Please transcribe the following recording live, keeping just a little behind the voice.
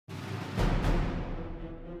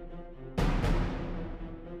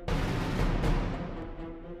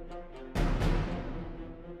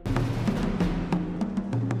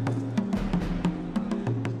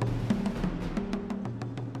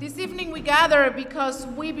we gather because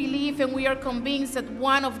we believe and we are convinced that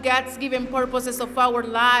one of God's given purposes of our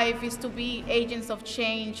life is to be agents of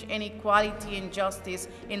change and equality and justice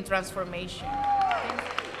and transformation.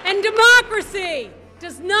 And democracy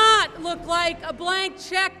does not look like a blank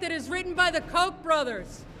check that is written by the Koch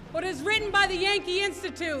brothers, but is written by the Yankee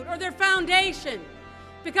Institute or their foundation,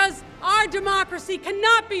 because our democracy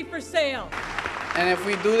cannot be for sale. And if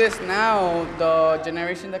we do this now, the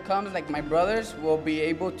generation that comes, like my brothers, will be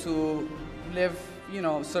able to live,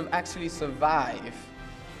 actually survive.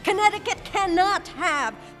 Connecticut cannot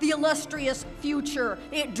have the illustrious future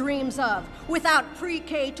it dreams of without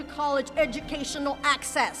pre-K to college educational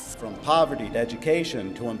access. From poverty to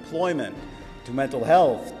education to employment to mental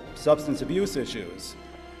health, substance abuse issues.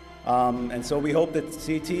 And so we hope that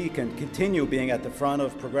CT can continue being at the front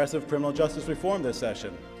of progressive criminal justice reform this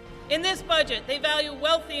session. In this budget, they value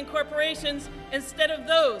wealthy and corporations instead of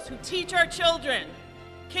those who teach our children,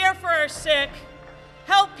 care for our sick,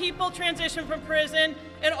 help people transition from prison,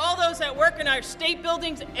 and all those that work in our state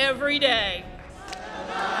buildings every day.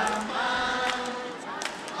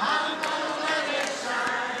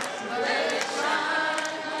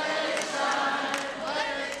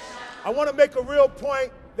 I want to make a real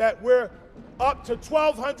point that we're up to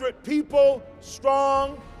 1,200 people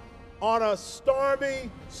strong on a stormy,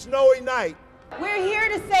 snowy night. We're here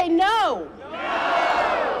to say no.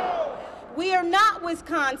 No! We are not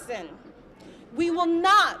Wisconsin. We will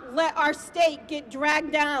not let our state get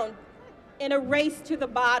dragged down in a race to the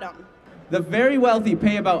bottom. The very wealthy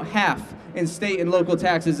pay about half in state and local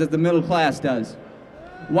taxes as the middle class does.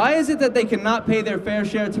 Why is it that they cannot pay their fair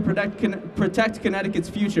share to protect Connecticut's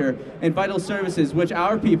future and vital services which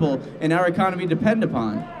our people and our economy depend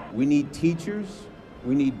upon? We need teachers.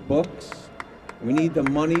 We need books. We need the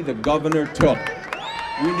money the governor took.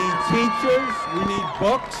 We need teachers. We need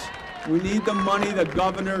books. We need the money the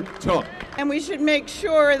governor took. And we should make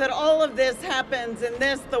sure that all of this happens in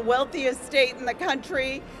this, the wealthiest state in the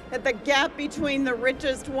country, that the gap between the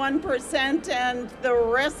richest 1% and the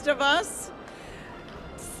rest of us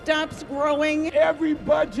stops growing. Every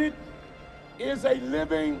budget is a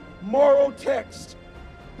living moral text,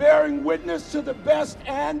 bearing witness to the best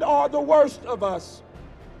and or the worst of us.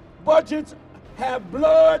 Budgets have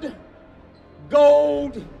blood,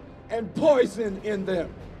 gold, and poison in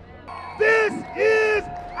them. This is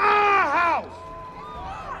our